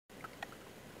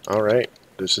Alright,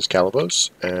 this is Calibos,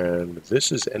 and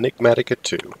this is Enigmatica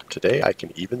 2. Today I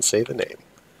can even say the name.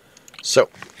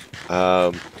 So,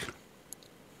 um,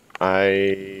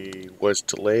 I was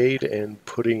delayed in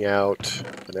putting out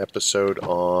an episode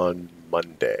on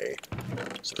Monday.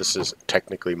 So this is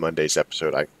technically Monday's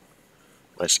episode.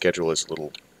 My schedule is a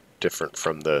little different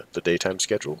from the daytime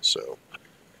schedule, so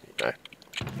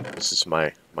this is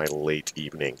my late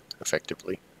evening,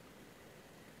 effectively.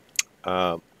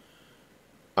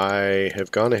 I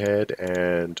have gone ahead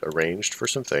and arranged for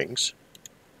some things,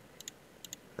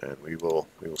 and we will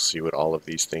see what all of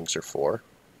these things are for.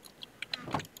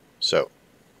 So,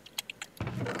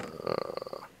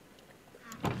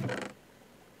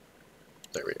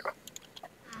 there we go.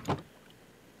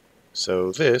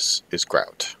 So this is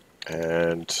grout,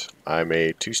 and I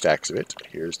made 2 stacks of it.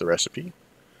 Here's the recipe.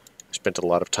 I spent a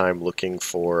lot of time looking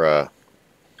for, I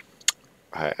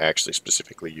actually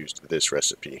specifically used this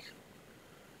recipe.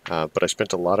 But I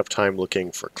spent a lot of time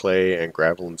looking for clay and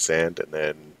gravel and sand, and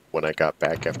then when I got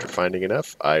back after finding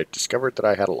enough, I discovered that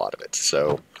I had a lot of it.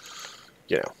 So,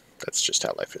 you know, that's just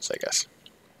how life is, I guess.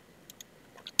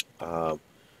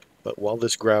 But while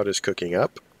this grout is cooking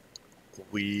up,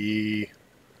 because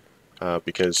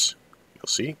you'll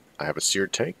see, I have a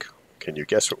seared tank. Can you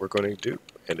guess what we're going to do?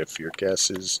 And if your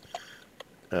guess is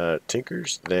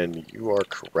Tinkers, then you are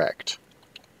correct.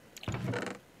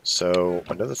 So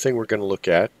another thing we're going to look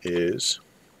at is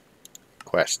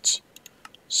quests.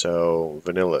 So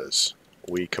vanillas.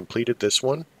 We completed this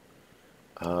one.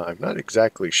 I'm not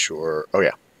exactly sure. Oh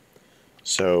yeah.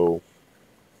 So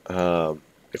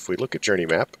if we look at journey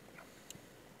map,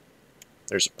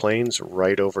 there's plains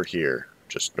right over here,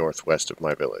 just northwest of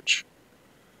my village.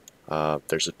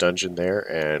 There's a dungeon there,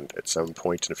 and at some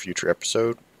point in a future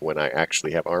episode, when I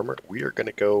actually have armor, we are going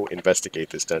to go investigate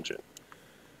this dungeon.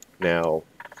 Now,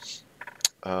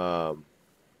 let's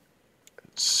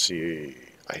see,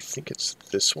 I think it's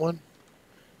this one?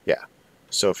 Yeah.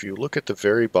 So if you look at the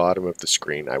very bottom of the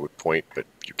screen, I would point, but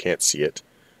you can't see it.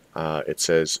 It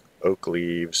says oak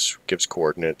leaves, gives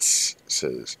coordinates,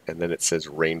 and then it says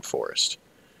rainforest.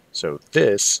 So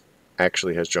this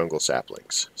actually has jungle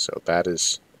saplings. So that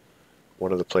is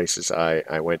one of the places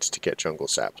I went to get jungle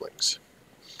saplings.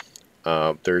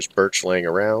 There's birch laying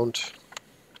around,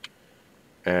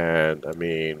 and I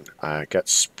mean, I got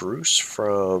spruce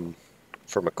from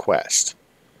a quest.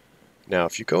 Now,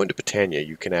 if you go into Botania,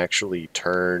 you can actually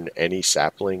turn any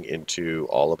sapling into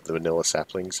all of the vanilla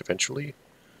saplings eventually.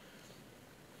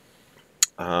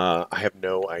 I have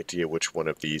no idea which one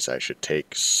of these I should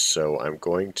take, so I'm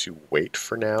going to wait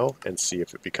for now and see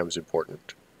if it becomes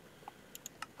important.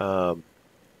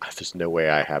 There's no way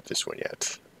I have this one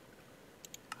yet.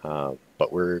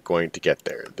 But we're going to get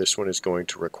there. This one is going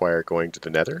to require going to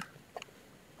the Nether.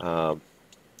 And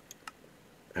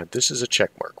this is a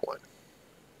checkmark one.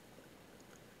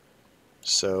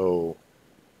 So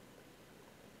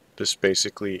this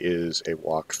basically is a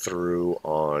walkthrough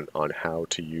on how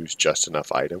to use just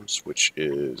enough items, which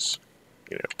is,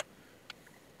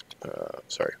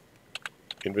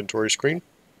 inventory screen.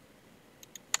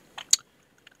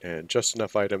 And just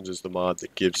enough items is the mod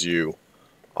that gives you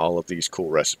all of these cool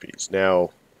recipes.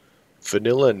 Now,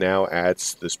 vanilla now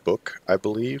adds this book, I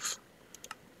believe,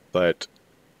 but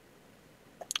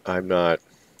I'm not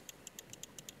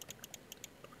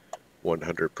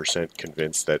 100%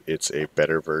 convinced that it's a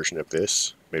better version of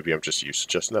this. Maybe I'm just used to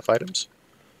just enough items,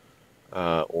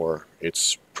 or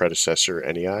its predecessor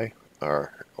NEI,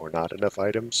 or not enough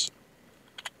items.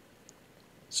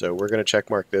 So we're going to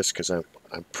checkmark this because I'm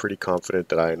pretty confident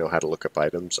that I know how to look up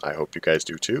items. I hope you guys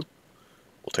do too.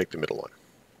 We'll take the middle one.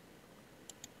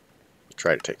 We'll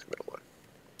try to take the middle one.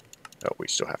 Oh, we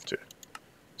still have to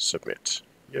submit.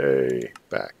 Yay,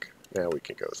 back. Now we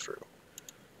can go through.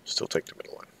 Still take the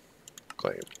middle one.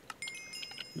 Claim.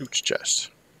 Loot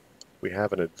chest. We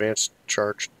have an advanced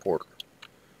charged porter.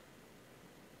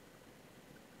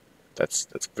 That's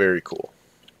very cool.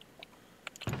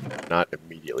 Not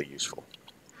immediately useful.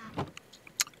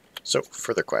 So,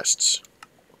 further quests.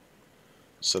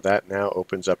 So that now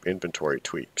opens up inventory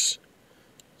tweaks.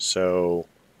 So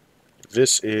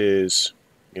this is,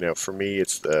 for me,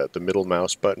 it's the middle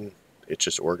mouse button. It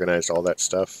just organized all that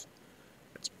stuff.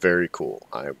 It's very cool.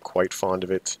 I'm quite fond of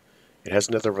it. It has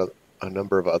a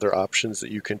number of other options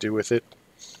that you can do with it.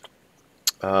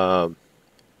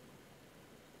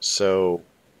 So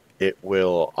it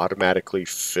will automatically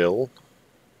fill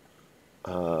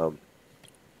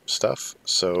stuff.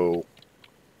 So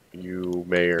you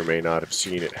may or may not have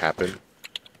seen it happen.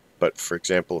 But for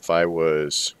example, if I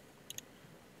was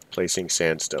placing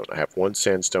sandstone, I have 1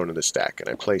 sandstone in the stack, and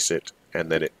I place it,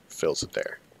 and then it fills it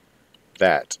there.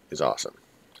 That is awesome.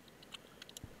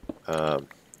 And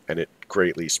it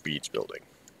greatly speeds building.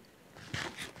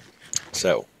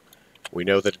 So, we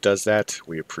know that it does that.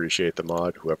 We appreciate the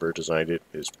mod. Whoever designed it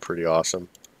is pretty awesome.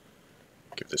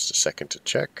 Give this a second to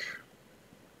check.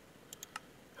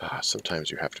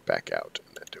 Sometimes you have to back out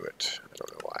and then do it. I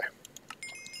don't know why.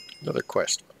 Another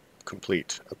quest.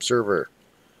 Complete. Observer.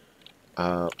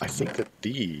 I think that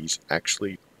these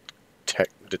actually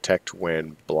detect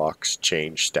when blocks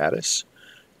change status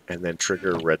and then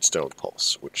trigger redstone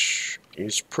pulse, which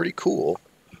is pretty cool.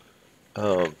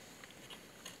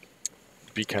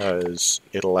 Because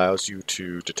it allows you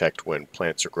to detect when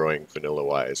plants are growing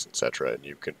vanilla-wise, etc. And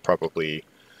you can probably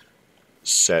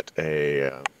set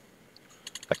a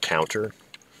counter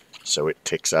so it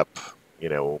ticks up, you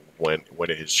know, when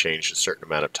it has changed a certain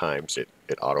amount of times, it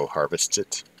auto harvests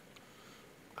it.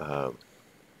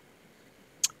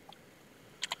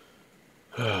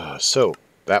 So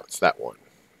that's that one.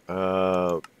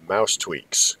 Mouse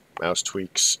tweaks. Mouse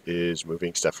tweaks is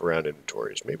moving stuff around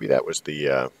inventories. Maybe that was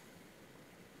the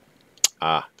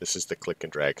this is the click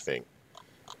and drag thing.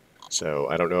 So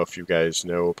I don't know if you guys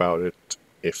know about it.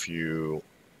 If you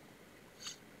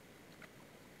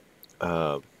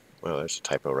well, there's a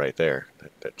typo right there.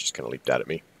 That just kind of leaped out at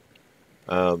me.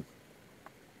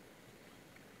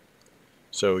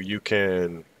 So you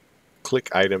can click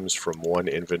items from one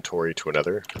inventory to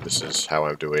another. This is how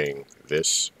I'm doing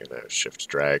this. You know, shift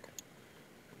drag,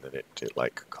 and then it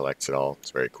like collects it all. It's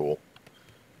very cool.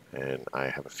 And I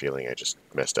have a feeling I just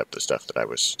messed up the stuff that I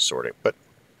was sorting, but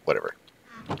whatever.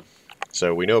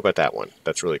 So we know about that one.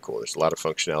 That's really cool. There's a lot of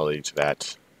functionality to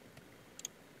that.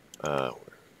 We'll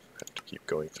have to keep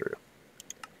going through.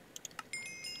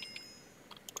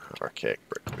 Archaic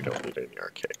brick. We don't need any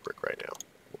archaic brick right now.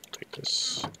 We'll take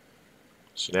this.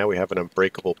 So now we have an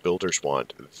unbreakable builder's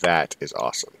wand. That is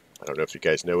awesome. I don't know if you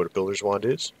guys know what a builder's wand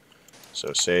is.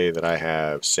 So say that I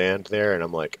have sand there, and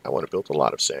I'm like, I want to build a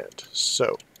lot of sand.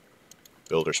 So,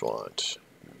 builder's wand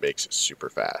makes it super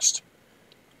fast.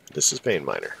 This is vein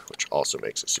miner, which also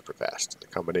makes it super fast. The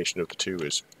combination of the two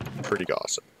is pretty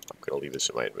awesome. I'm going to leave this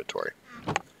in my inventory.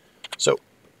 So,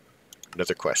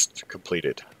 another quest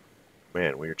completed.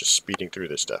 Man, we are just speeding through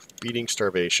this stuff. Beating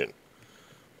starvation.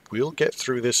 We'll get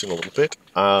through this in a little bit.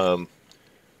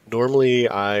 Normally,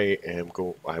 I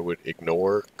would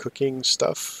ignore cooking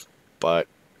stuff, but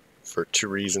for two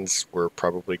reasons, we're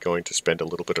probably going to spend a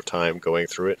little bit of time going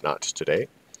through it. Not today.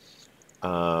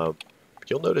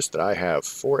 You'll notice that I have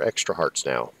 4 extra hearts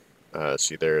now.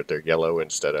 See, they're yellow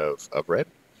instead of red.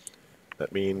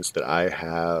 That means that I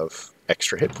have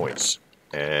extra hit points,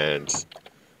 and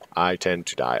I tend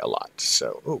to die a lot.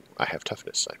 So, oh, I have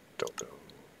toughness. I don't know.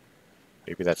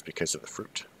 Maybe that's because of the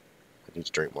fruit. I need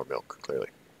to drink more milk, clearly.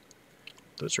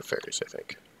 Those are fairies, I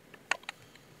think.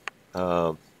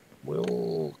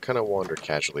 We'll kind of wander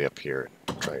casually up here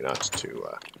and try not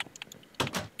to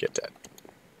get dead.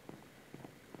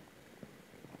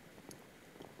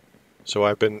 So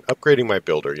I've been upgrading my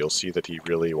builder. You'll see that he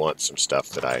really wants some stuff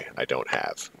that I don't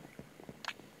have.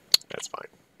 That's fine.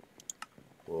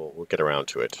 We'll get around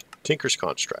to it. Tinker's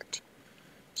Construct.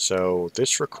 So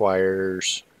this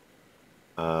requires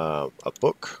a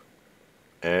book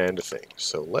and a thing.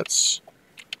 So let's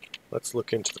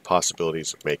look into the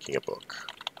possibilities of making a book.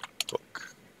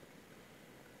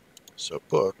 So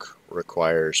book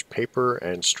requires paper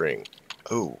and string.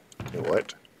 Oh, you know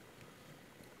what?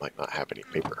 Might not have any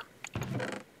paper.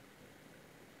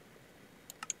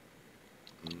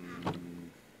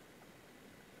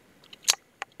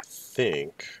 I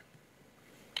think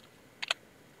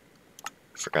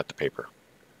I forgot the paper.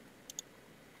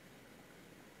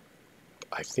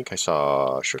 I think I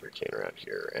saw sugarcane around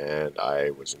here, and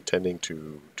I was intending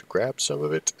to grab some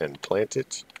of it and plant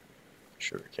it.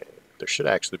 Sugarcane. There should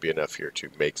actually be enough here to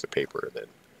make the paper and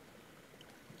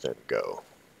then go.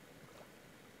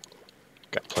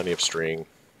 Got plenty of string.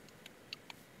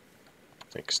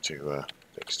 Thanks to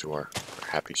our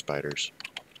happy spiders,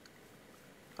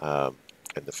 and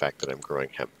the fact that I'm growing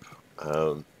hemp.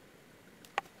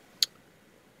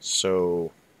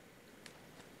 So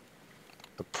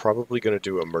I'm probably going to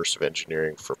do immersive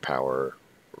engineering for power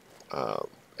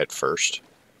at first.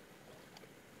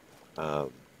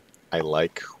 I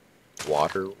like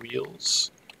water wheels,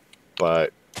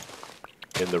 but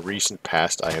in the recent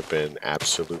past I have been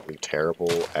absolutely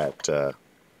terrible at, you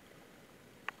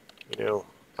know,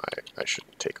 I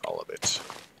shouldn't take all of it.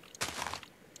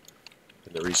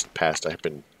 In the recent past I have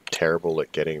been terrible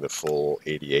at getting the full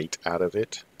 88 out of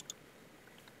it.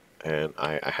 And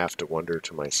I have to wonder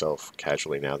to myself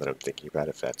casually now that I'm thinking about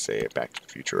if that's a Back to the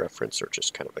Future reference or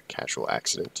just kind of a casual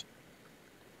accident.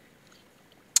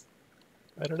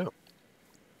 I don't know.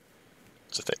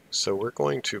 It's a thing. So we're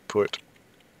going to put,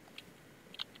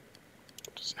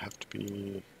 does it have to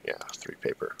be, yeah, 3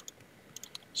 paper.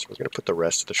 So we're going to put the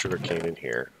rest of the sugar cane in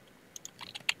here.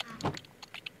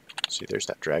 See, there's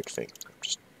that drag thing.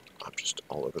 I'm just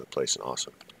all over the place and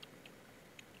awesome.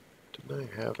 Didn't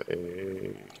I have a,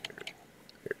 here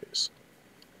it is.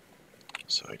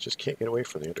 So I just can't get away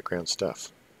from the underground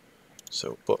stuff.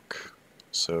 So book.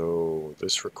 So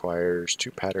this requires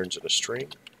 2 patterns and a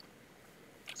string.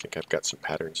 I think I've got some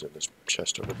patterns in this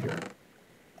chest over here.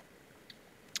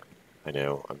 I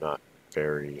know, I'm not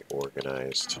very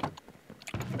organized.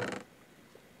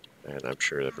 And I'm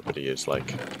sure everybody is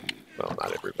like, well,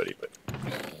 not everybody, but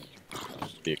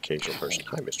the occasional person.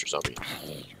 Hi, Mr. Zombie.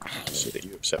 I see that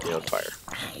you have set me on fire.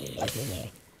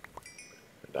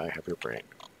 And I have your brain.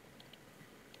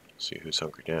 Let's see who's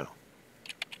hungry now.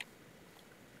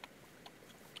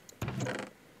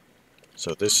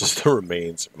 So this is the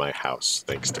remains of my house,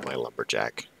 thanks to my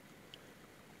lumberjack.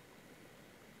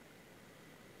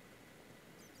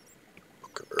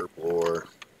 Book of Herb Lore.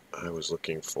 I was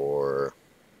looking for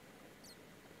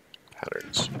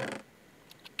patterns.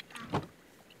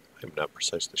 I'm not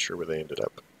precisely sure where they ended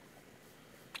up.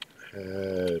 I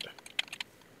had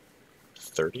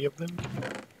 30 of them?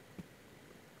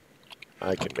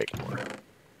 I can make more.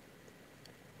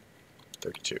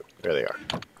 32. There they are.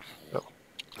 Oh.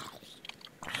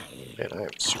 Man, I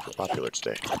am super popular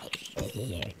today.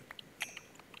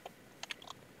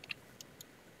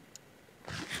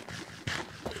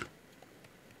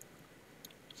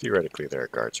 Theoretically, there are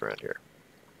guards around here.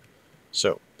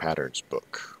 So, patterns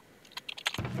book.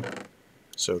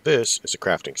 So this is a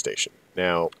crafting station.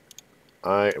 Now,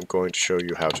 I am going to show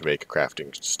you how to make a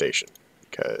crafting station,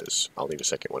 because I'll need a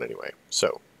second one anyway.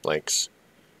 So, blanks,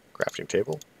 crafting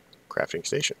table, crafting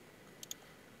station.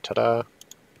 Ta-da!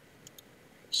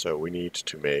 So we need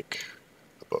to make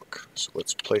a book. So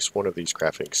let's place one of these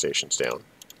crafting stations down.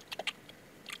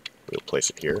 We'll place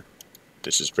it here.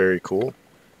 This is very cool.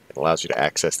 It allows you to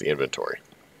access the inventory.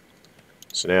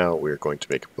 So now we're going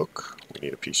to make a book. We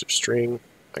need a piece of string.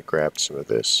 I grabbed some of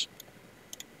this.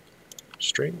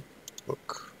 String,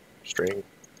 book, string,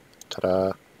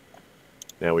 ta-da.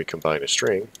 Now we combine a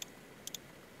string.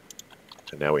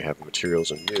 And now we have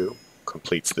materials in new.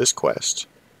 Completes this quest,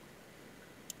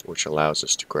 which allows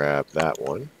us to grab that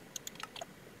one.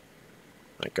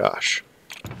 My gosh,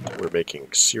 we're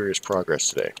making serious progress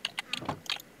today.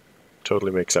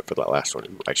 Totally makes up for that last one.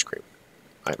 Ooh, ice cream.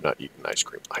 I have not eaten ice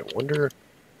cream. I wonder...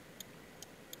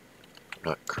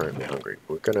 I'm not currently hungry.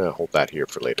 We're going to hold that here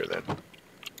for later then.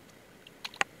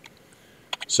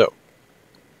 So,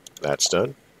 that's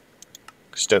done.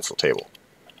 Stencil table.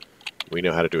 We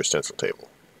know how to do a stencil table.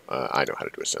 I know how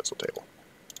to do a stencil table.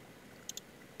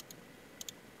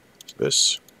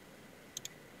 This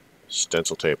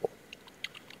stencil table.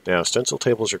 Now, stencil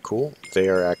tables are cool. They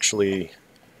are actually...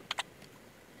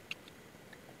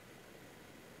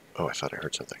 Oh, I thought I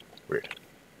heard something. Weird.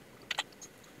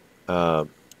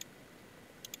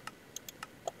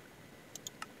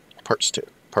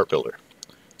 Part builder.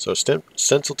 So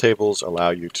stencil tables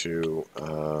allow you to...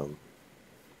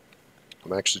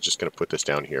 I'm actually just going to put this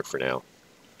down here for now.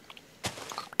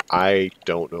 I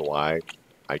don't know why.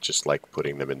 I just like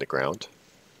putting them in the ground.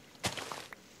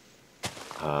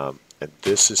 And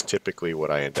this is typically what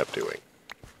I end up doing.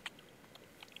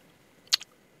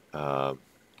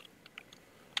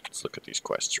 Let's look at these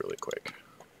quests really quick.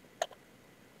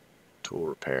 Tool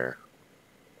repair.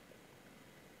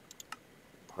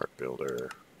 Part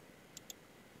builder.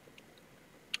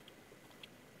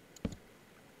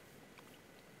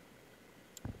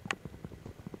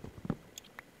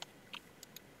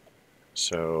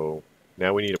 So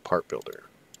now we need a part builder.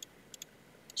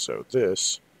 So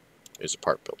this is a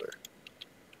part builder.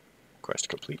 Quest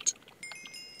complete.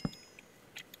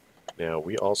 Now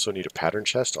we also need a pattern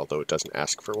chest, although it doesn't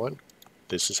ask for one.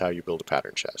 This is how you build a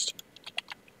pattern chest.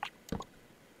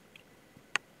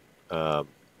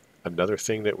 Another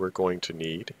thing that we're going to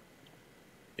need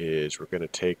is we're going to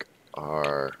take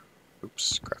our,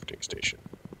 crafting station.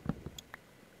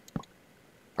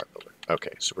 Part builder.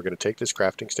 Okay, so we're going to take this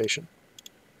crafting station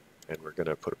and we're going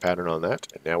to put a pattern on that,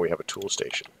 and now we have a tool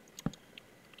station.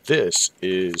 This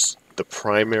is the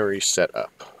primary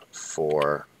setup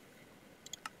for,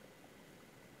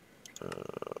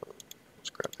 let's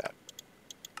grab that.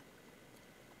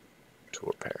 Tool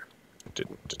repair.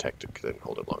 Didn't detect it because I didn't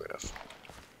hold it long enough.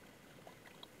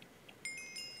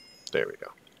 There we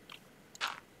go.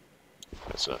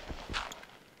 That's not...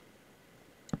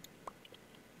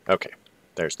 Okay,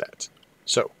 there's that.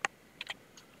 So,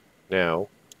 now,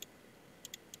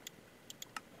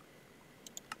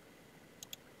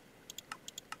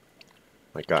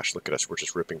 My gosh, look at us. We're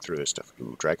just ripping through this stuff.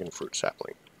 Ooh, dragon fruit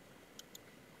sapling.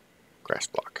 Grass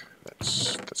block.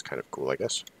 That's kind of cool, I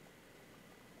guess.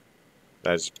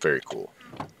 That is very cool.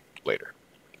 Later.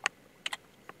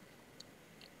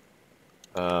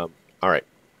 Alright,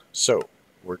 so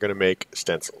we're going to make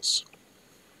stencils.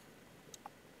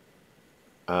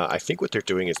 I think what they're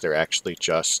doing is they're actually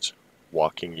just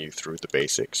walking you through the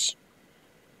basics.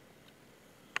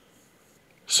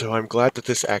 So I'm glad that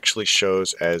this actually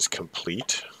shows as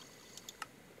complete.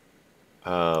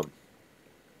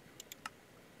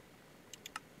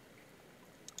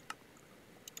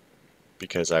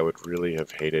 Because I would really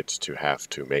have hated to have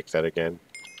to make that again.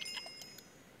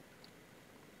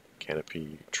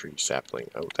 Canopy, tree, sapling.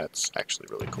 Oh, that's actually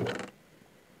really cool.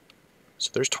 So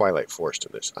there's Twilight Forest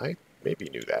in this. I maybe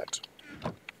knew that.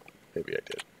 Maybe I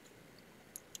did.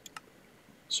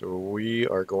 So we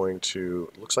are going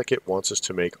to... Looks like it wants us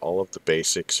to make all of the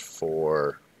basics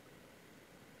for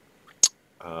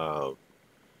the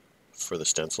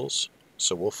stencils.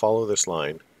 So we'll follow this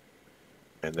line,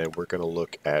 and then we're going to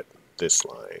look at this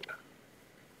line.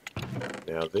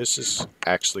 Now this is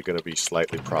actually going to be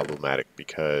slightly problematic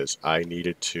because I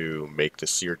needed to make the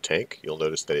seared tank. You'll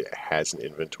notice that it has an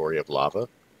inventory of lava.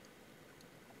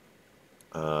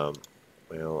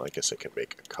 Well, I guess I can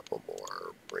make a couple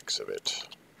more bricks of it.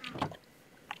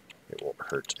 It won't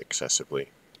hurt excessively.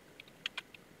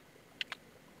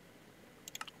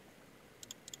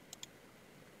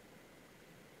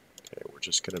 Okay, we're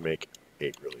just going to make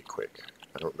 8 really quick.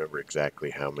 I don't remember exactly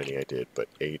how many I did, but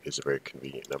 8 is a very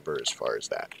convenient number as far as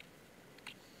that.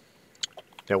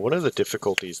 Now, one of the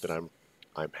difficulties that I'm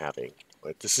having,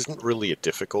 but this isn't really a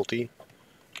difficulty.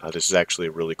 This is actually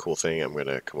a really cool thing. I'm going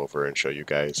to come over and show you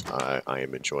guys. I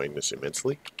am enjoying this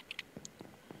immensely.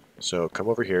 So come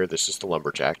over here. This is the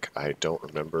lumberjack. I don't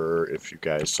remember if you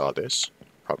guys saw this.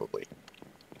 Probably.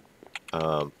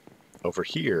 Over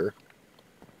here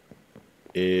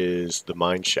is the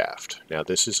mine shaft. Now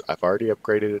this is, I've already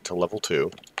upgraded it to level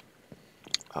 2.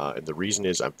 And the reason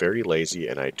is I'm very lazy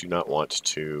and I do not want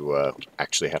to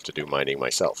actually have to do mining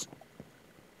myself.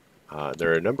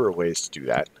 There are a number of ways to do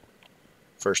that.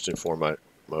 First and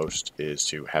foremost is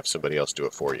to have somebody else do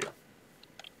it for you.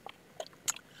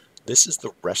 This is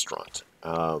the restaurant.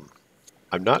 I'm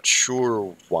not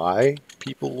sure why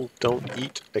people don't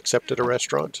eat except at a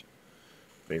restaurant.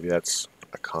 Maybe that's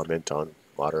a comment on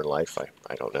modern life.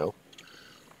 I don't know.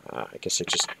 I guess I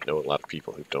just know a lot of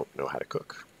people who don't know how to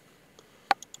cook.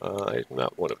 I'm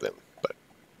not one of them, but,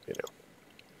 you know.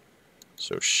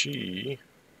 So she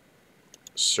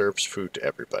serves food to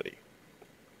everybody.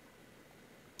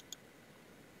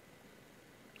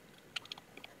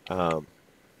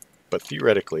 But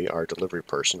theoretically, our delivery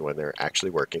person, when they're actually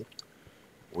working,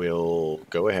 will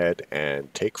go ahead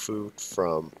and take food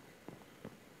from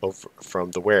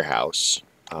the warehouse,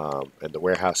 and the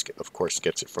warehouse, of course,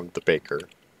 gets it from the baker,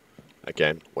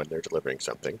 again, when they're delivering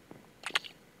something.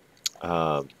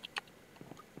 And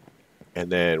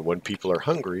then when people are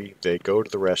hungry, they go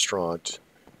to the restaurant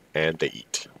and they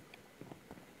eat.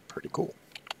 Pretty cool.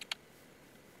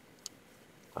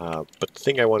 But the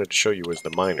thing I wanted to show you was the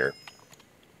miner.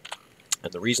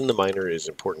 And the reason the miner is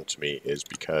important to me is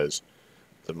because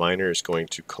the miner is going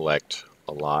to collect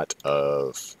a lot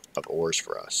of ores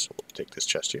for us. We'll take this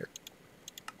chest here.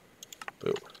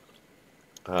 Boom.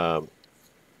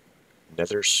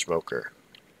 Nether smoker.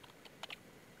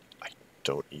 I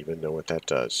don't even know what that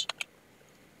does. I'm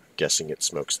guessing it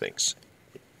smokes things.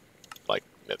 Like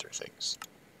nether things.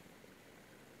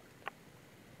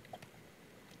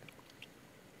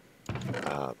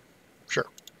 Sure.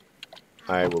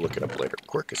 I will look it up later.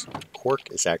 Quark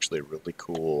is actually a really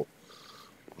cool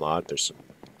mod. There's some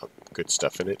good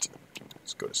stuff in it.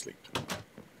 Let's go to sleep.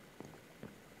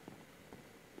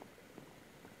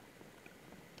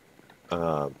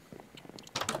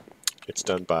 It's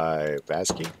done by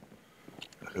Vasky,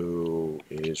 who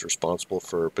is responsible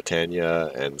for Britannia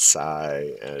and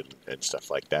Psy and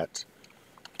stuff like that,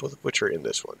 both of which are in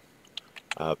this one.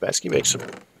 Vasky makes some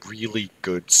really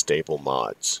good, stable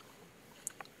mods.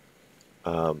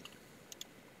 Let's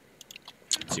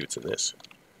see what's in this.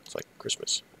 It's like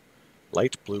Christmas.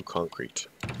 Light blue concrete.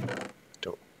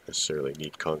 Don't necessarily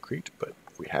need concrete, but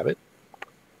we have it.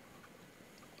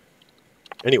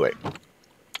 Anyway,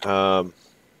 I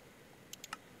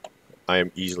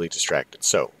am easily distracted.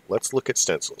 So let's look at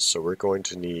stencils. So we're going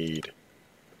to need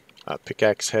a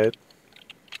pickaxe head.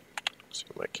 So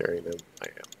am I carrying them? I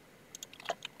am.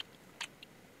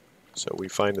 So we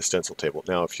find the stencil table.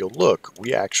 Now if you'll look,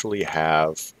 we actually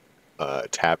have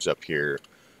tabs up here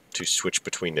to switch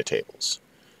between the tables.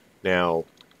 Now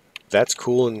that's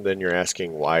cool, and then you're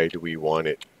asking why do we want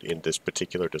it in this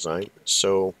particular design.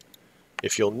 So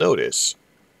if you'll notice,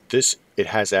 it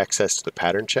has access to the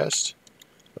pattern chest,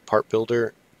 the part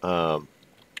builder.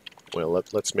 Well,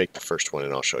 let's make the first one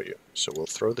and I'll show you. So we'll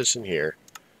throw this in here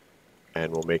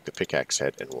and we'll make the pickaxe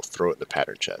head and we'll throw it in the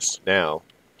pattern chest. Now,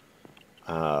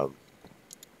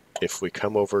 if we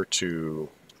come over to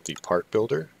the part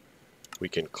builder, we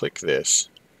can click this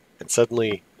and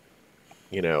suddenly,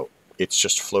 you know, it's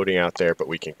just floating out there, but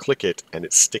we can click it and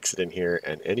it sticks it in here,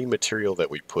 and any material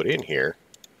that we put in here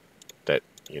that,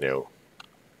 you know,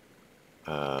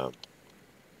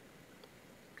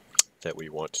 that we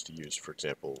want to use, for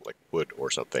example, like wood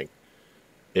or something,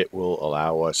 it will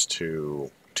allow us to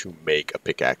make a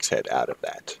pickaxe head out of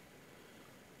that.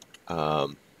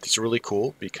 These are really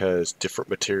cool because different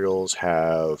materials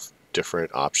have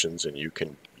different options, and you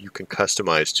can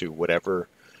customize to whatever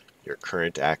your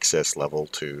current access level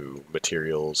to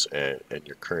materials and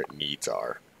your current needs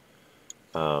are.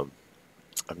 I'm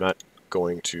not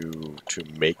going to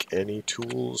make any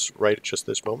tools right at just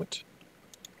this moment.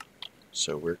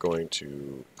 So we're going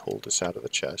to pull this out of the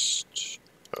chest.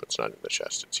 Oh, it's not in the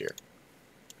chest, it's here.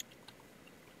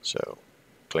 So,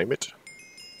 claim it.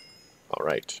 All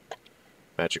right.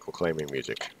 Magical claiming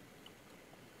music.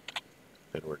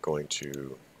 Then we're going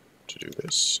to do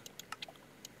this.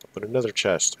 Open another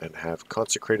chest and have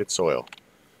consecrated soil.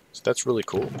 So that's really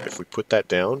cool. If we put that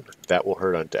down, that will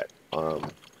hurt undead. I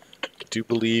do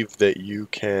believe that you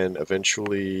can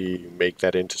eventually make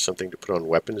that into something to put on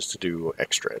weapons to do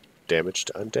extra damage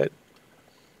to undead,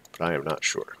 but I am not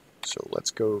sure. So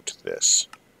let's go to this.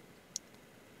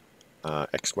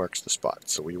 X marks the spot.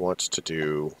 So we want to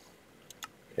do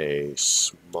a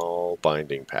small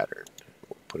binding pattern.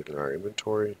 We'll put it in our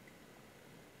inventory.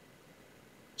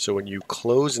 So when you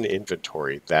close an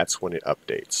inventory, that's when it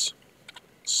updates.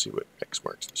 Let's see what X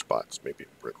marks the spots. Maybe it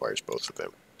requires both of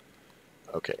them.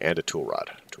 Okay, and a tool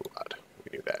rod. Tool rod.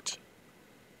 We knew that.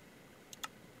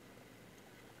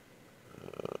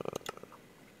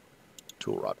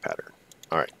 Tool rod pattern.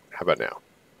 Alright, how about now?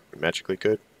 We're magically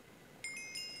good?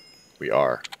 We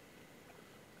are.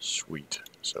 Sweet.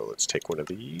 So let's take one of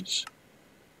these.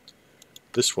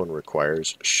 This one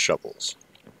requires shovels.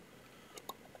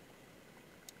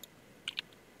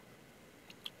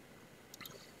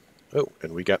 Oh,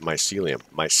 and we got mycelium.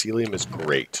 Mycelium is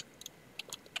great.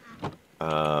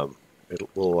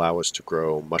 It will allow us to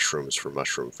grow mushrooms for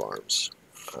mushroom farms.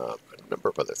 And a number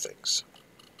of other things.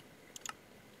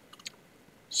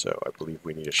 So I believe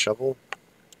we need a shovel.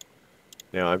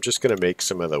 Now I'm just going to make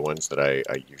some of the ones that I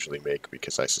usually make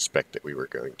because I suspect that we were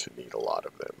going to need a lot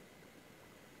of them.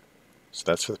 So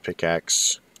that's for the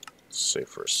pickaxe. Let's say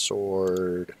for a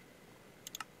sword.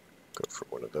 Go for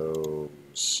one of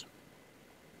those.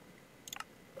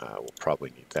 We'll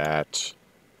probably need that.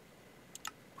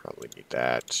 Probably need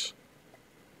that.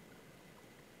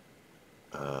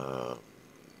 Okay.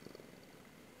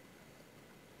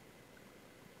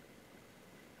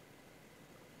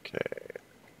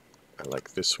 I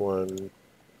like this one.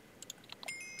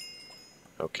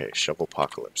 Okay, shovel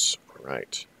apocalypse. All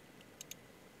right.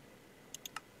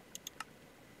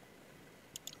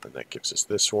 And that gives us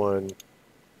this one.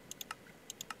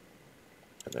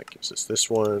 And that gives us this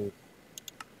one.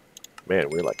 Man,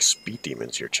 we're like speed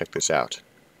demons here. Check this out.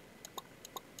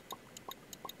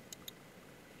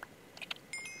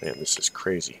 Man, this is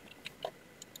crazy.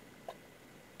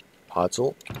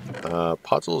 Podzol.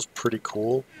 Podzol is pretty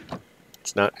cool.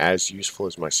 It's not as useful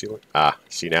as mycelium. Ah,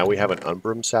 see, now we have an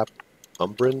umbran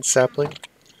sapling.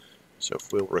 So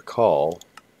if we'll recall,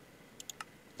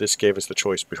 this gave us the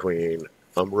choice between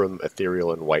umbran,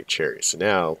 ethereal, and white cherry. So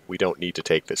now we don't need to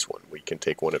take this one. We can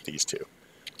take one of these two.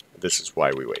 This is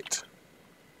why we wait.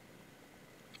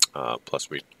 Plus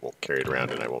we won't carry it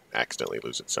around and I won't accidentally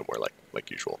lose it somewhere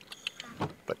like usual.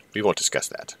 But we won't discuss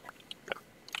that. No.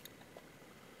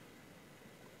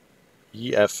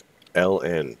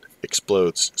 EFLN,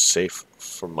 explodes, safe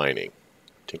for mining.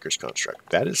 Tinker's Construct.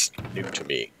 That is new to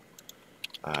me.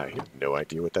 I have no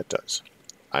idea what that does.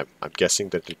 I'm guessing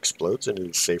that it explodes and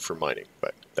it is safe for mining,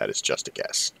 but that is just a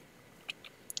guess.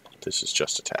 This is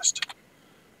just a test.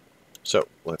 So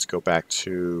let's go back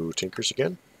to Tinker's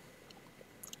again.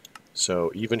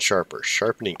 So even sharper,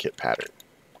 sharpening kit pattern.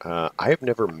 I have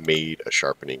never made a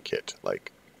sharpening kit,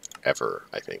 like ever,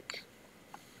 I think.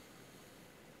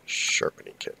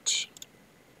 Sharpening kit.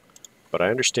 But I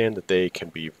understand that they can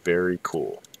be very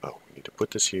cool. Oh, we need to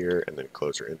put this here and then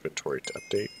close our inventory to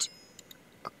update.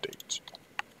 Update.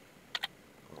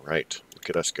 Alright, look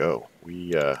at us go.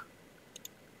 We've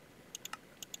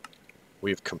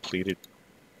completed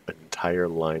an entire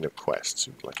line of quests.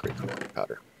 Black grape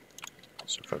powder.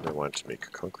 So if I really wanted to make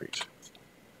concrete,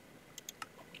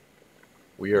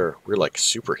 we're like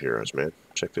superheroes, man.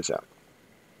 Check this out.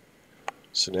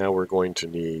 So now we're going to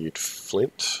need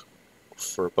flint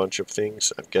for a bunch of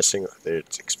things. I'm guessing that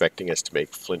it's expecting us to make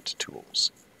flint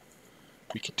tools.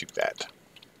 We can do that.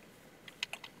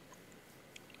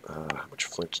 How much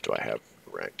flint do I have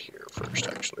around here first,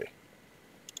 actually?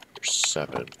 There's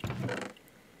 7.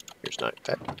 Here's 9.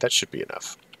 That should be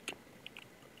enough.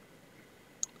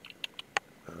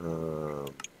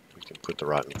 We can put the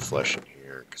rotten flesh in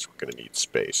here because we're going to need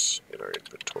space in our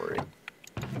inventory.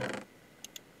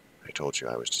 I told you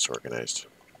I was disorganized.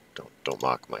 Don't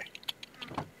mock my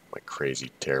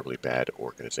crazy, terribly bad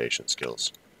organization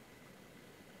skills.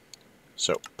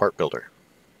 So, part builder.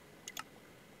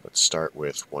 Let's start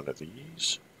with one of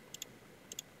these.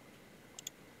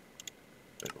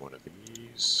 Then one of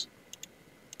these.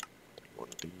 Then one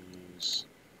of these.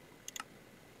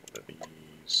 One of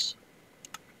these.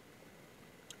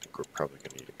 I think we're probably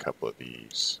going to need a couple of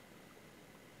these.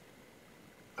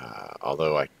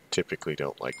 Although I typically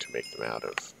don't like to make them out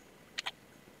of.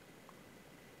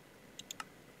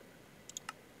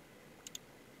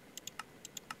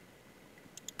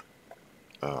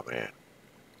 Oh man.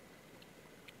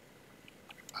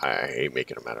 I hate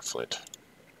making them out of flint.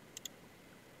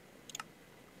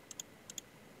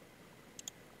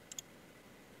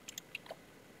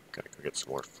 Gotta go get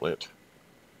some more flint.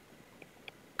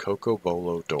 Coco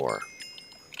Bolo door.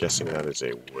 I'm guessing that is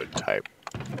a wood type.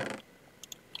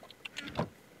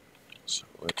 So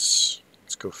let's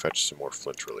go fetch some more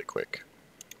flint really quick.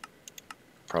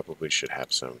 Probably should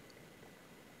have some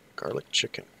garlic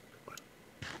chicken.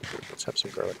 Let's have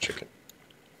some garlic chicken.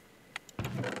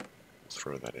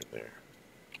 Throw that in there.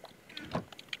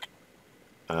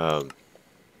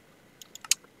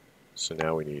 So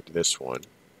now we need this one.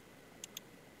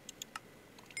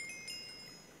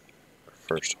 Our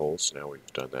first hole, so now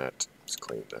we've done that. Let's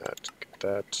clean that, get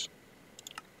that.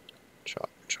 Chop,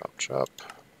 chop, chop.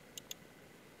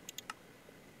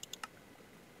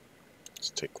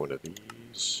 Let's take one of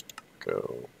these.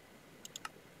 Go.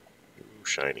 Ooh,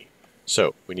 shiny.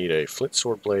 So, we need a flint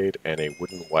sword blade and a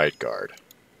wooden wide guard.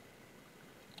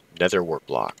 Nether wart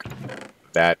block.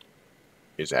 That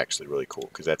is actually really cool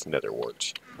because that's nether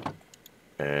warts.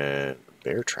 And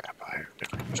bear trap. I've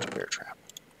never used a bear trap.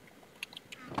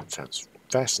 That sounds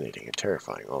fascinating and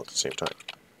terrifying all at the same time.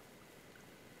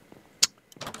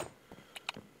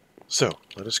 So,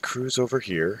 let us cruise over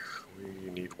here. We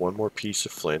need one more piece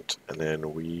of flint, and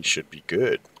then we should be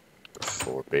good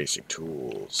for basic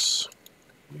tools.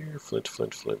 Here, flint,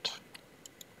 flint, flint.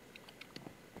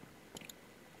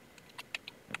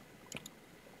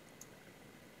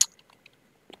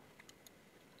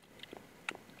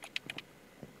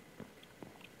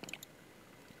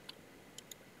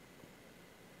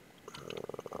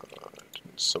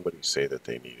 Didn't somebody say that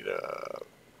they needed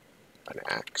an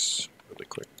axe really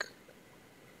quick?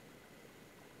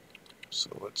 So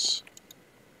let's...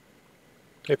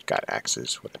 They've got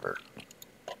axes, whatever.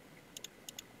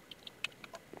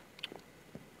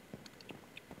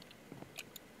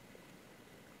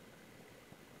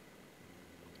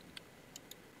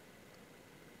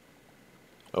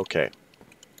 Okay.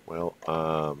 Well,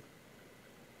 I'm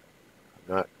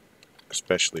not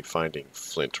especially finding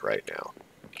flint right now.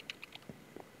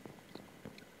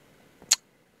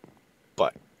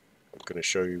 But I'm going to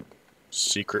show you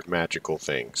secret magical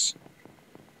things.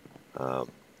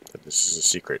 This is a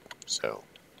secret, so,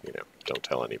 you know, don't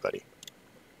tell anybody.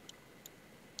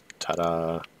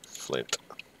 Ta-da! Flint.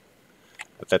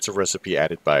 But that's a recipe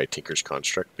added by Tinker's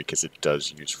Construct because it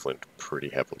does use flint pretty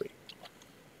heavily.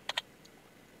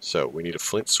 So, we need a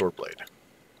flint sword blade.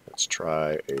 Let's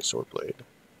try a sword blade.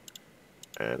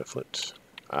 And a flint.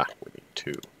 Ah, we need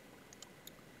 2.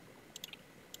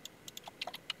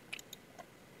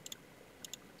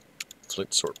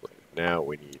 Flint sword blade. Now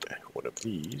we need one of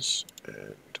these,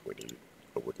 and we need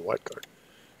a wooden wide guard.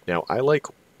 Now, I like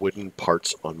wooden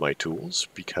parts on my tools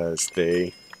because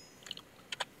they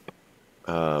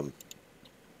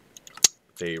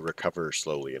recover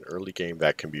slowly. In early game,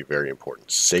 that can be very important.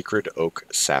 Sacred oak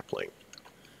sapling.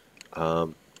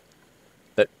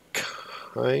 That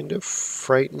kind of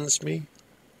frightens me.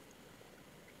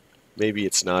 Maybe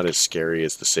it's not as scary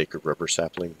as the sacred rubber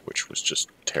sapling, which was just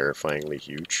terrifyingly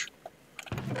huge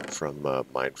from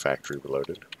Mine Factory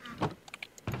Reloaded.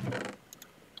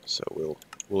 So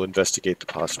we'll investigate the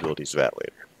possibilities of that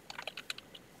later.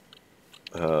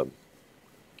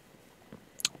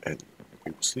 And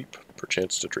we will sleep,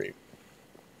 perchance to dream.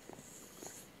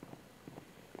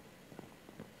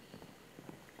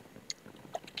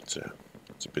 It's a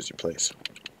busy place.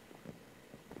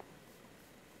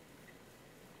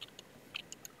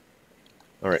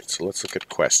 Alright, so let's look at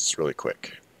quests really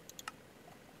quick.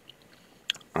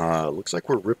 Looks like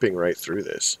we're ripping right through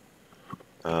this.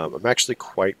 I'm actually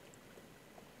quite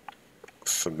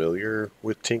familiar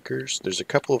with Tinkers. There's a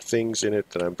couple of things in it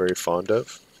that I'm very fond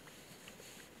of.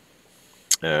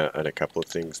 And a couple of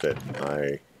things that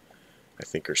I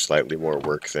think are slightly more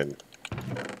work than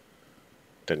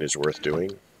is worth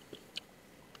doing.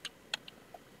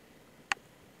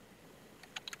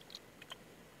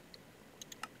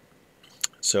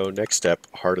 So next step,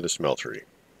 heart of the smeltery.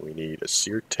 We need a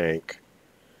seared tank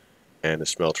and a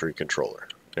smeltery controller.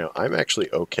 Now I'm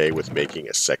actually okay with making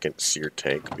a second seared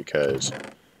tank because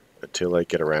until I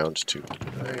get around to,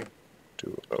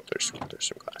 oh, there's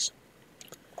some glass.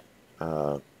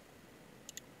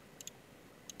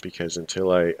 Because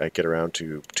until I get around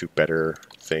to better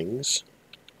things,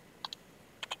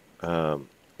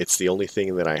 it's the only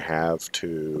thing that I have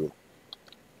to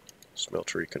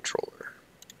smeltery controller.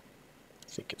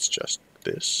 I think it's just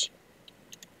this.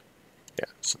 Yeah,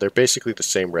 so they're basically the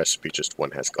same recipe, just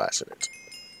one has glass in it.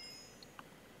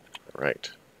 All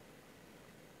right.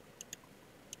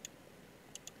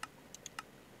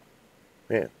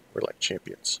 Man, we're like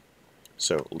champions.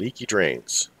 So, leaky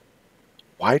drains.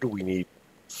 Why do we need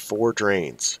 4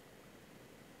 drains?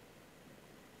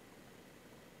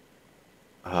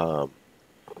 That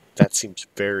seems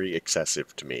very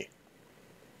excessive to me.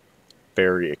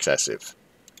 Very excessive.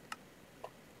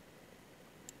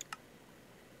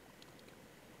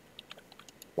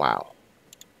 Wow.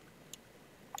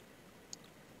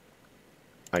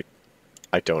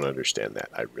 I don't understand that.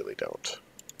 I really don't.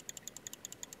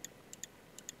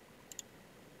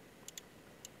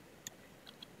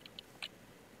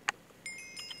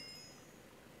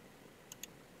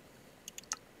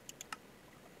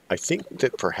 I think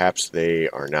that perhaps they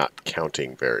are not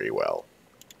counting very well.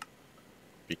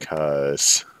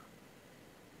 Because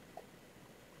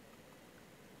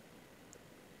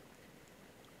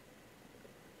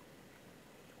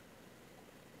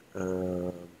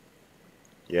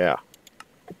yeah.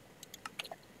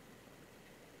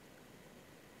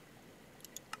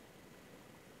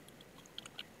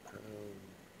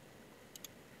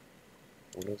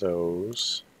 One of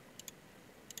those,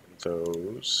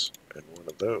 and one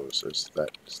of those. Is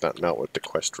that not what the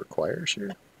quest requires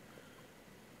here?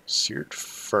 Seared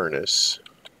furnace.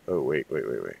 Oh, wait.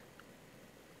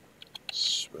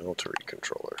 Smeltery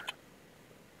controller.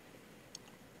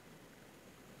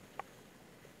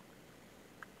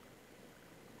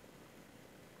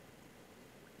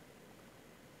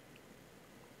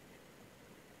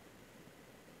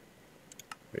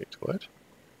 Wait, what?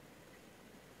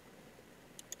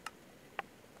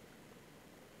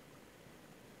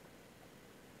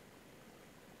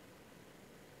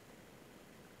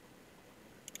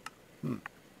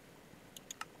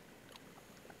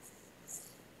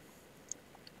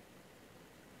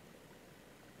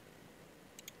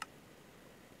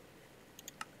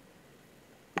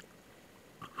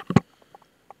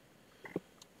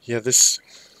 Yeah, this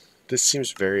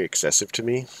seems very excessive to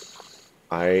me.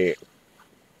 I'm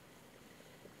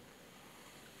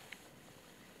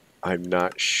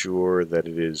not sure that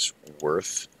it is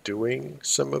worth doing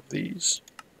some of these.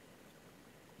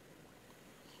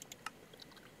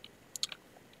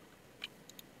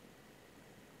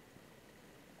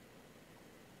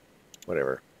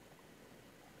 Whatever.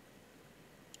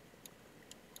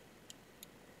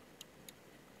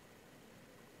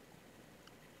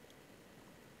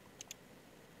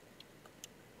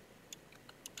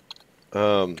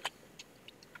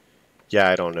 Yeah,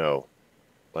 I don't know.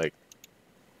 Like,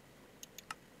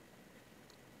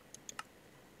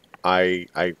 I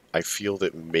feel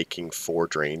that making 4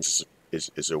 drains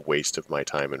is a waste of my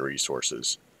time and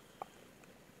resources.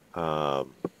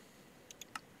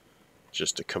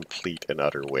 Just a complete and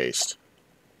utter waste.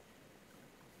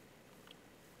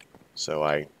 So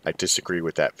I disagree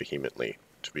with that vehemently,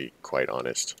 to be quite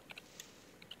honest.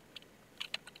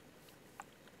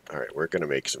 Alright, we're going to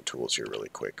make some tools here really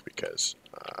quick because,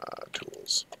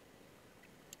 tools.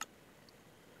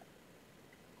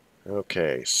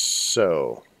 Okay,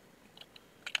 so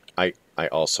I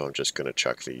also am just going to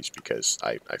chuck these because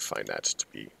I find that to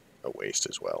be a waste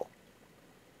as well.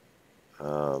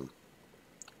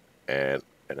 And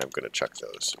I'm going to chuck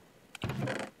those.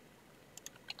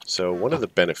 So one of the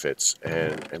benefits,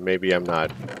 and maybe I'm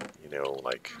not, you know,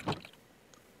 like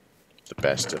the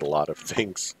best at a lot of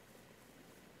things,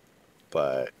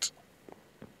 but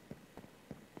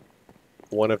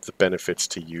one of the benefits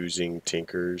to using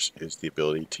Tinkers is the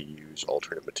ability to use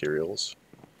alternate materials.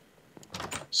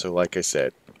 So like I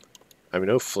said, I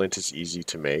know flint is easy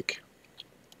to make,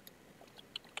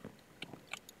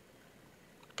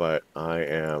 but I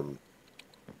am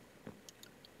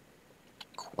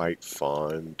quite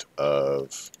fond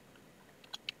of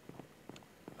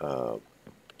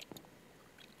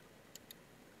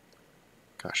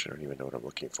gosh, I don't even know what I'm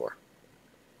looking for.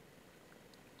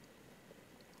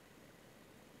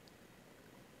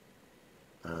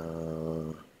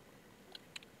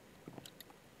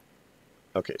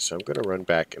 Okay, so I'm going to run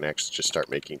back and actually just start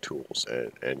making tools,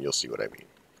 and you'll see what I mean.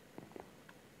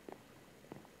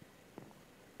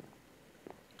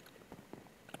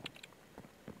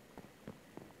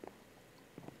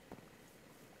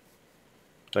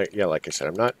 Like I said,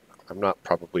 I'm not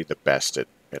probably the best at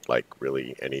like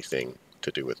really anything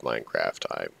to do with Minecraft.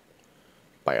 I'm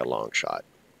by a long shot.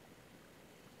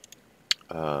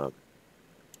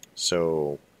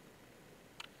 So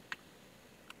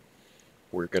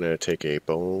we're going to take a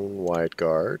bone wide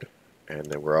guard, and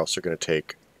then we're also going to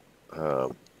take,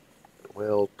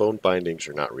 well, bone bindings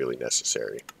are not really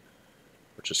necessary.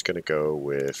 We're just going to go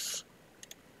with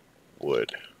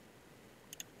wood.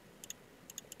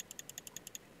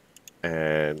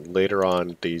 And later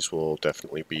on, these will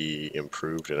definitely be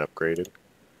improved and upgraded.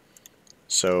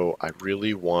 So I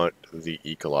really want the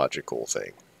ecological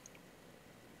thing.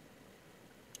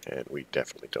 And we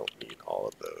definitely don't need all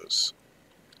of those.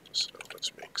 So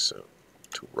let's make some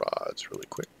 2 rods really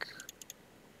quick.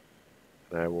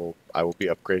 And I will be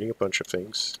upgrading a bunch of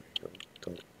things.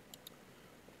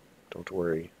 Don't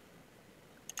worry.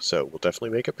 So we'll definitely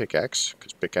make a pickaxe,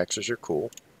 because pickaxes are cool.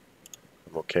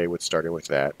 I'm okay with starting with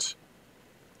that.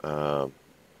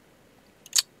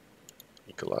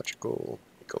 Ecological.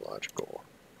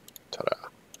 Ta-da.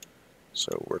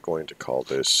 So we're going to call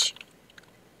this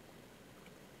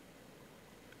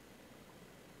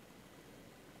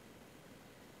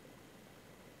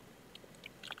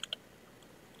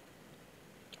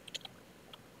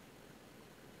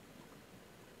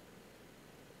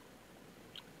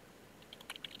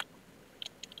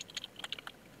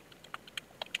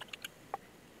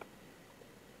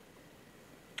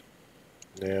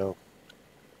now.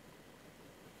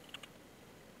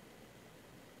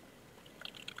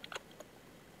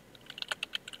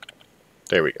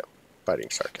 There we go. Fighting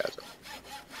sarcasm.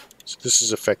 So this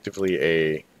is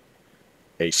effectively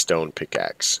a stone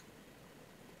pickaxe.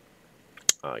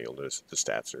 You'll notice that the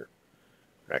stats are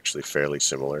actually fairly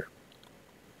similar.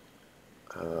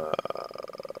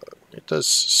 It does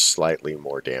slightly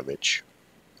more damage.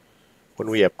 When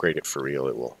we upgrade it for real,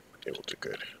 it will do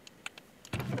good.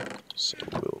 So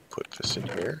we'll put this in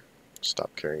here.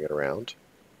 Stop carrying it around.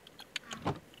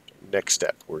 Next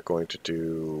step, we're going to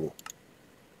do...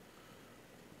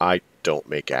 I don't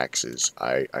make axes.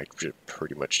 I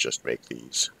pretty much just make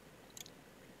these.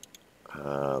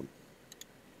 And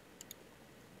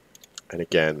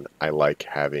again, I like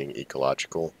having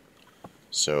ecological,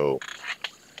 so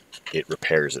it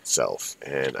repairs itself.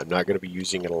 And I'm not going to be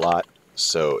using it a lot,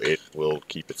 so it will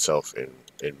keep itself in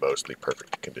mostly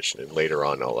perfect condition. And later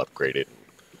on, I'll upgrade it, and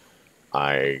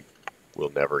I will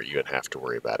never even have to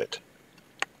worry about it.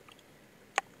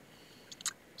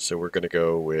 So we're going to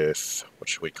go with, what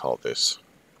should we call this?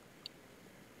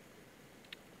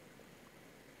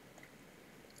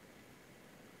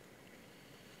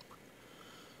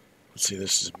 Let's see,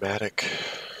 this is Matic.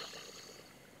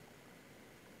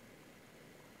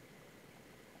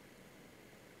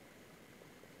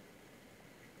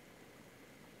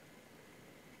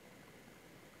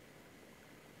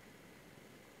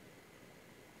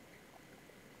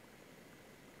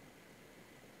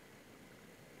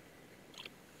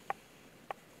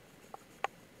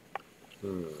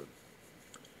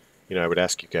 You know, I would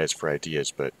ask you guys for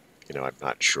ideas, but, you know, I'm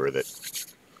not sure that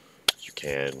you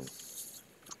can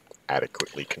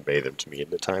adequately convey them to me in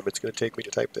the time it's going to take me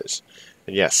to type this.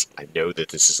 And yes, I know that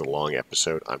this is a long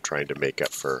episode. I'm trying to make up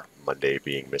for Monday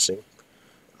being missing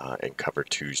and cover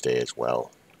Tuesday as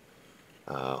well.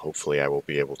 Hopefully I will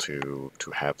be able to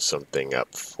have something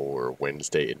up for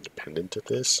Wednesday independent of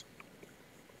this.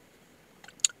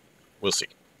 We'll see.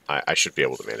 I should be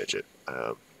able to manage it.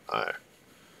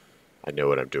 I know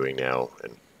what I'm doing now,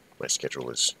 and my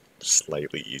schedule is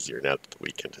slightly easier now that the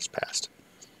weekend has passed.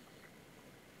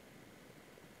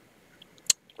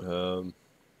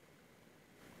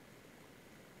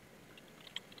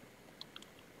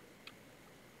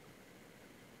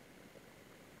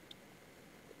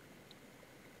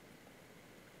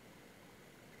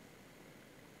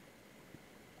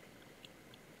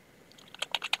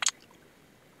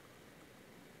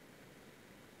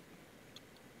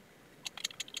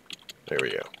 There we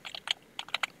go.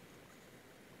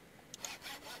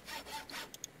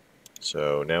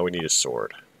 So now we need a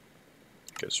sword.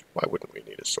 Because why wouldn't we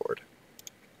need a sword?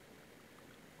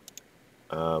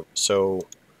 So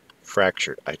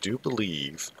fractured. I do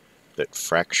believe that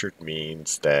fractured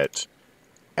means that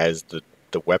as the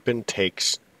weapon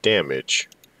takes damage,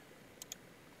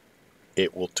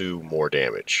 it will do more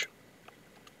damage.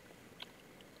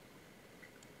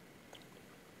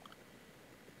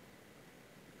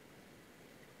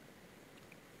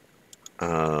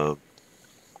 Um,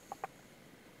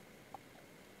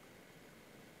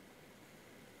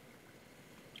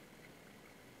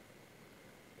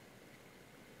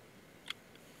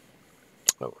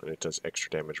 oh, and it does extra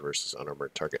damage versus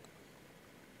unarmored target.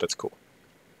 That's cool.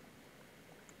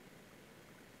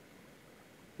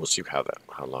 We'll see how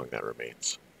long that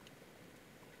remains.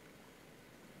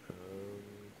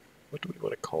 What do we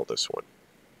want to call this one?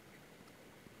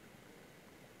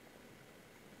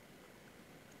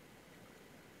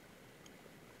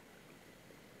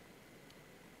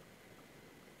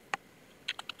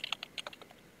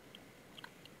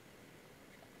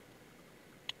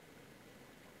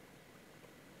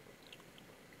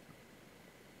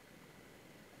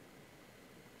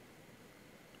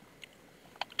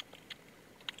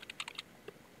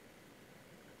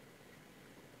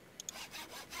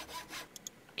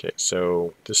 Okay,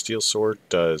 so the steel sword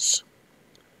does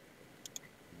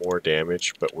more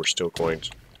damage, but we're still going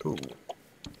to... Ooh,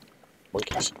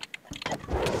 monkeys.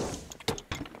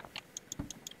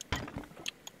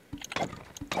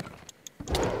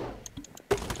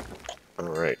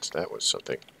 Alright, that was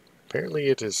something. Apparently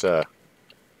it is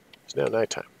it's now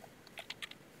nighttime.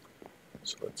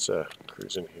 So let's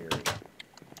cruise in here.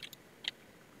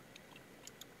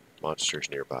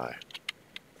 Monsters nearby.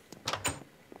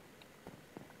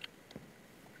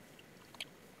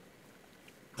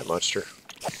 Hi, monster.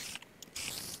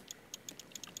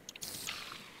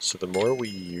 So the more we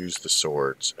use the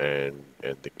swords and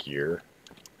the gear,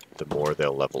 the more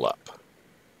they'll level up.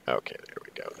 Okay, there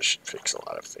we go. This should fix a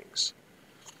lot of things.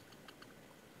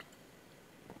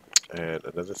 And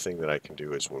another thing that I can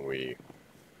do is when we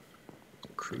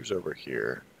cruise over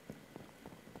here.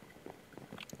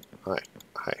 Hi,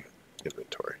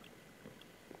 inventory.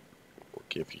 We'll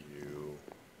give you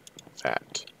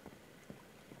that.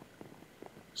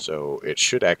 So it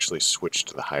should actually switch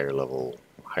to the higher level,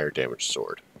 higher damage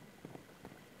sword.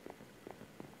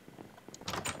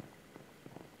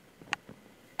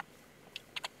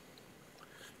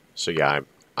 So yeah,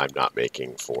 I'm not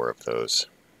making 4 of those.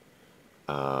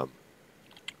 That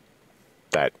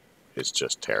is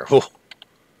just terrible.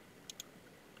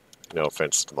 No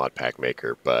offense to the mod pack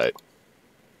maker, but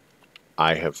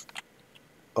I have...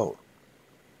 Oh,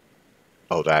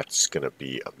 that's gonna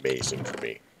be amazing for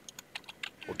me.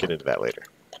 We'll get into that later.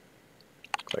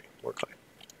 Clay, more clay.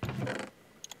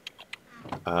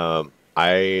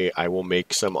 I will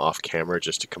make some off camera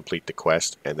just to complete the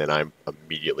quest, and then I'm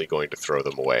immediately going to throw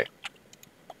them away.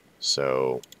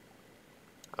 So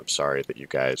I'm sorry that you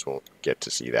guys won't get to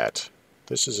see that.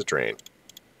 This is a drain.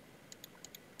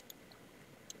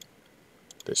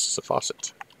 This is a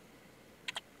faucet.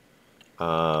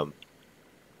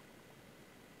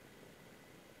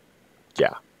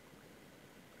 Yeah.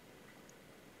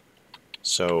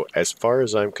 So as far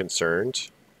as I'm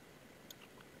concerned,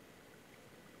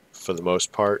 for the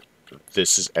most part,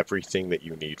 this is everything that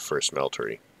you need for a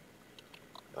smeltery.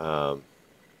 I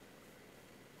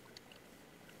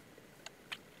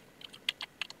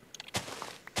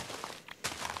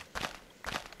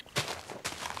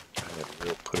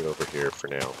will put it over here for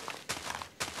now.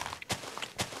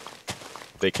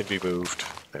 They can be moved,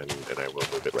 and I will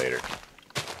move it later.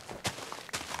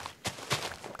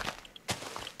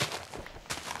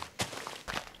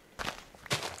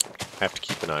 I have to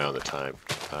keep an eye on the time,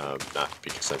 not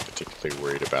because I'm particularly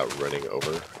worried about running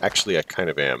over. Actually, I kind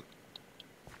of am,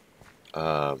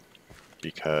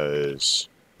 because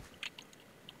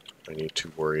I need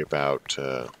to worry about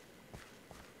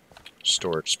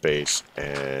storage space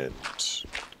and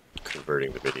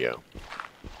converting the video.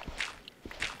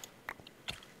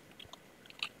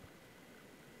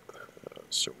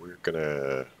 So we're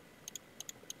gonna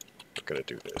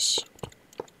do this.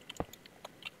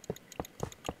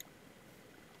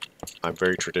 I'm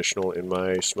very traditional in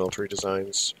my smeltery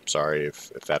designs. Sorry if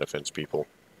that offends people.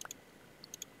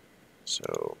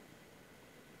 So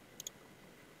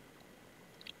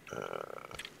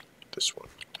this one.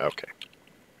 Okay.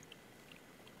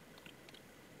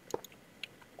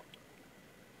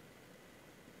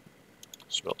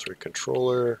 Smeltery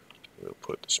controller. We'll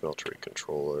put the smeltery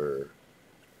controller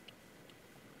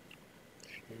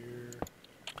here.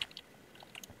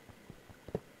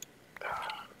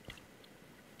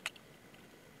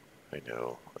 I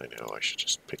know. I should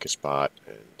just pick a spot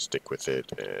and stick with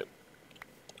it and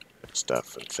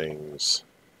stuff and things.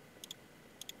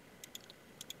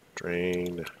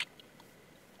 Drain.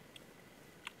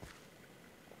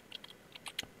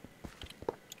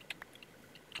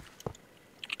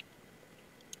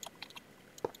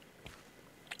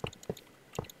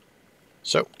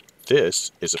 So,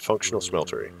 this is a functional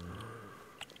smeltery.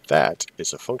 That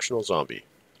is a functional zombie.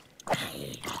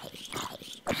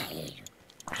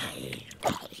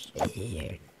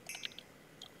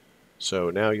 So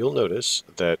now you'll notice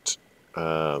that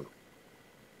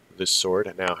this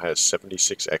sword now has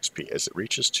 76 XP. As it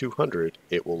reaches 200,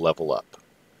 it will level up.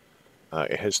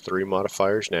 It has 3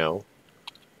 modifiers now,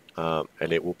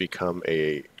 and it will become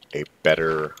a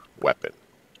better weapon,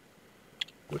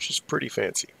 which is pretty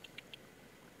fancy.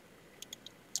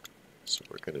 So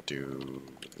we're going to do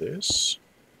this,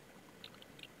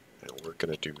 and we're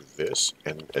going to do this,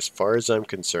 and as far as I'm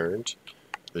concerned,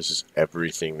 this is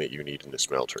everything that you need in the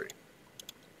smeltery.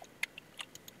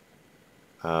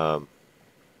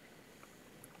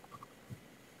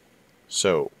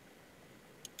 So,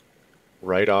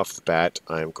 right off the bat,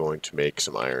 I'm going to make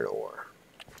some iron ore.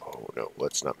 Oh no,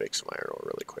 let's not make some iron ore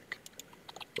really quick.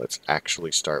 Let's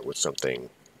actually start with something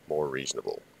more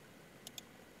reasonable.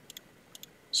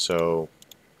 So,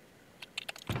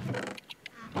 I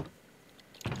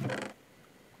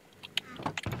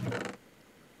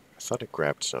thought I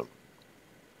grabbed some.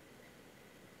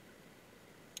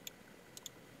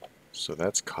 So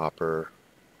that's copper.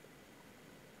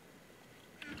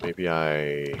 Maybe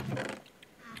I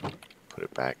put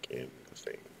it back in the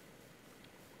thing.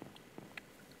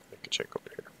 I can check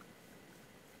over here.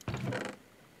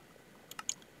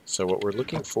 So what we're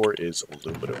looking for is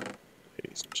aluminum,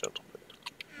 ladies and gentlemen.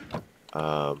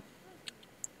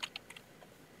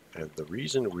 And the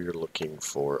reason we're looking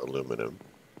for aluminum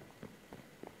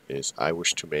is I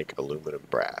wish to make aluminum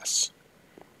brass.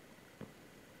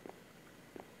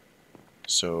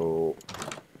 So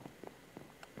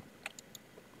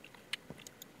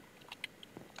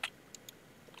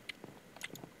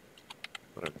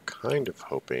what I'm kind of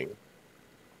hoping,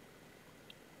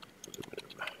 aluminum,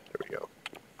 there we go.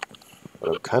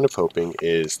 What I'm kind of hoping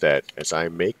is that as I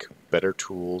make better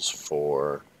tools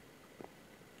for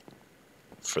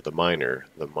the miner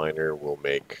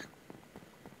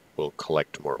will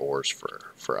collect more ores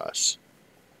for us.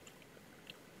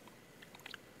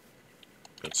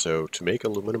 And so to make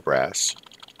aluminum brass,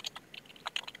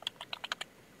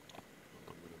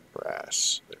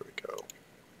 there we go.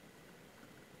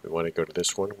 We want to go to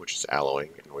this one, which is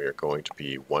alloying, and we are going to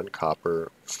be 1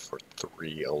 copper for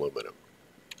 3 aluminum.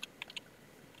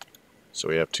 So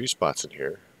we have 2 spots in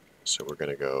here, so we're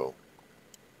going to go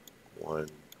 1,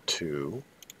 2,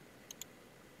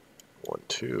 1,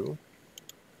 2.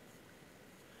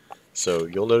 So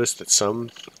you'll notice that some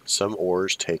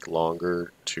ores take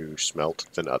longer to smelt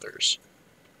than others.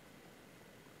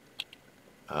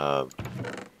 Yeah,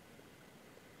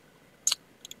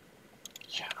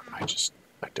 I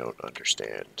don't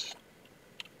understand.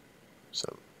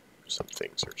 Some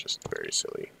things are just very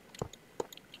silly.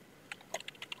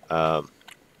 Do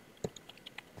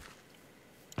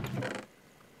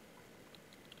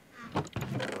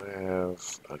I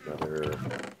have another?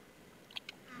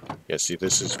 Yeah, see,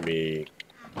 this is me,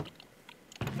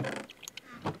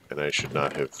 and I should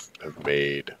not have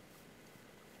made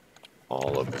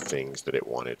all of the things that it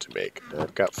wanted to make. And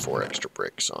I've got 4 extra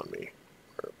bricks on me,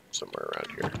 or somewhere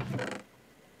around here.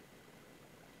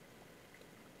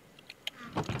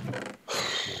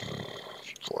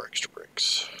 Four extra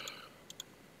bricks.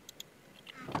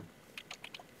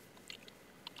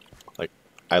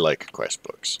 I like quest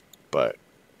books, but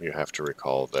you have to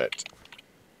recall that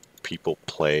people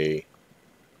play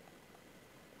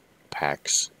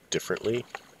packs differently.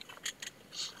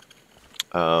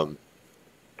 I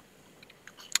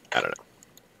don't know.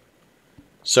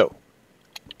 So,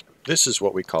 this is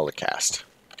what we call a cast.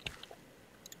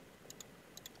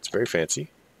 It's very fancy.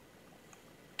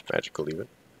 Magical even.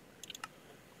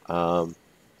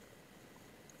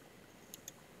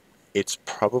 It's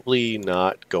probably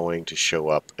not going to show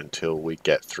up until we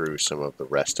get through some of the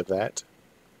rest of that.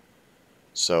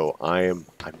 So I'm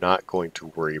not going to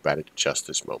worry about it just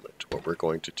this moment. What we're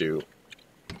going to do...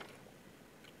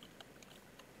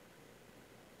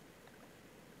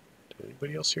 Did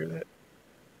anybody else hear that?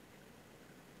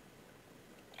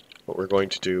 What we're going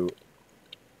to do...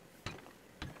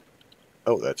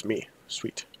 Oh, that's me.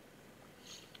 Sweet.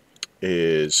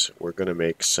 Is we're going to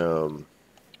make some...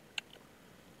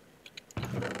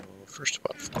 First of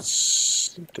all, I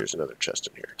think there's another chest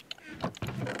in here.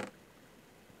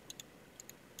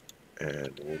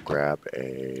 And we'll grab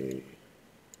a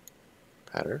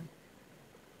pattern.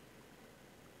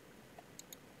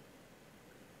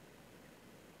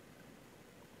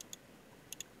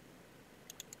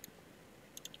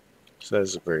 So that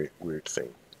is a very weird thing.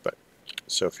 But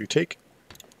so if you take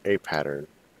a pattern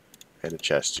and a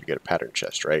chest, you get a pattern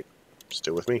chest, right?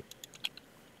 Still with me?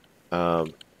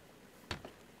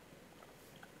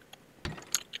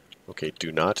 Okay,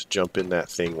 do not jump in that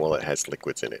thing while it has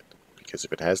liquids in it, because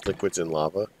if it has liquids in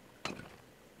lava,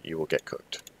 you will get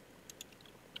cooked.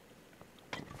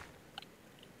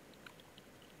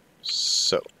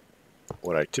 So,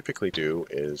 what I typically do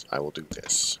is I will do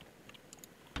this.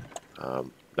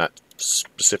 Not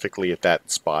specifically at that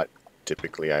spot.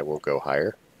 Typically I will go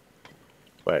higher,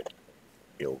 but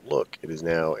you'll look, it is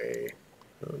now a,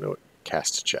 oh no,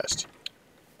 cast chest.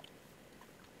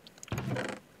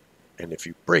 And if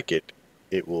you break it,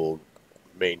 it will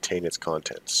maintain its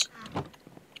contents.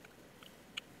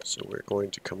 So we're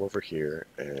going to come over here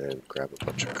and grab a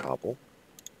bunch of cobble.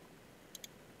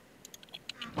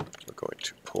 We're going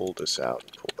to pull this out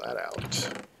and pull that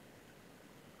out.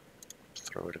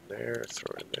 Throw it in there,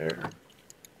 throw it in there.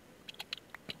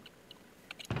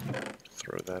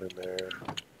 Throw that in there.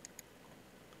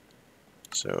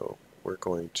 So we're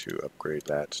going to upgrade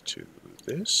that to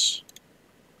this,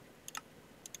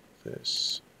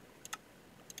 this,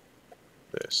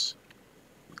 this.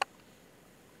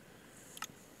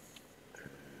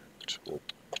 And we'll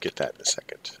get that in a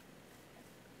second.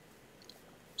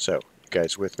 So, you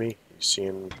guys with me?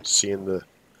 You seeing the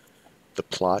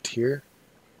plot here?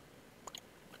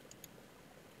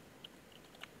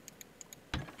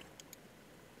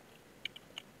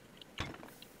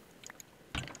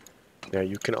 Now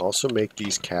you can also make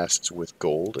these casts with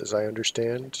gold, as I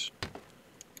understand.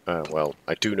 Well,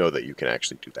 I do know that you can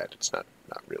actually do that. It's not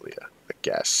really a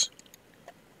guess.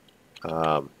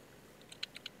 Wow,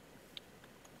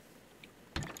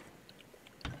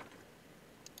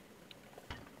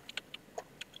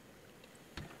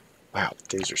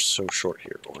 the days are so short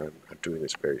here, or I'm doing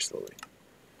this very slowly.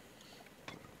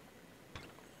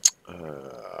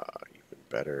 Even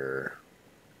better.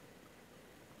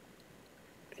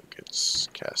 It's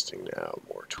casting now,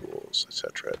 more tools,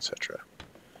 etc., etc.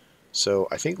 So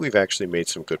I think we've actually made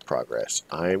some good progress.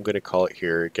 I'm going to call it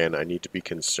here. Again, I need to be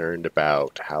concerned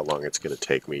about how long it's going to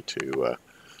take me to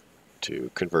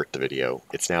convert the video.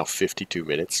 It's now 52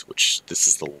 minutes, which this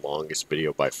is the longest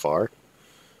video by far.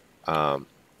 I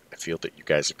feel that you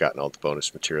guys have gotten all the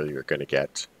bonus material you're going to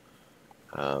get.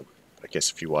 I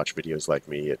guess if you watch videos like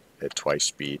me at twice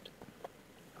speed,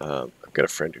 I've got a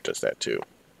friend who does that too.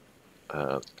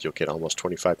 You'll get almost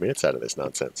 25 minutes out of this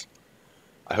nonsense.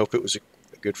 I hope it was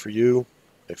good for you.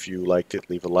 If you liked it,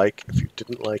 leave a like. If you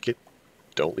didn't like it,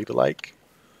 don't leave a like.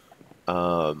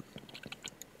 You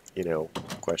know,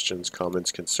 questions,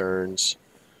 comments, concerns,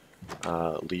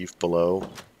 leave below.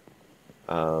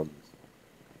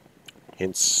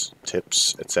 Hints,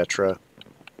 tips, etc.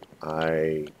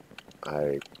 I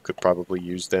could probably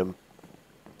use them.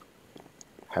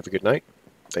 Have a good night.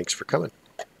 Thanks for coming.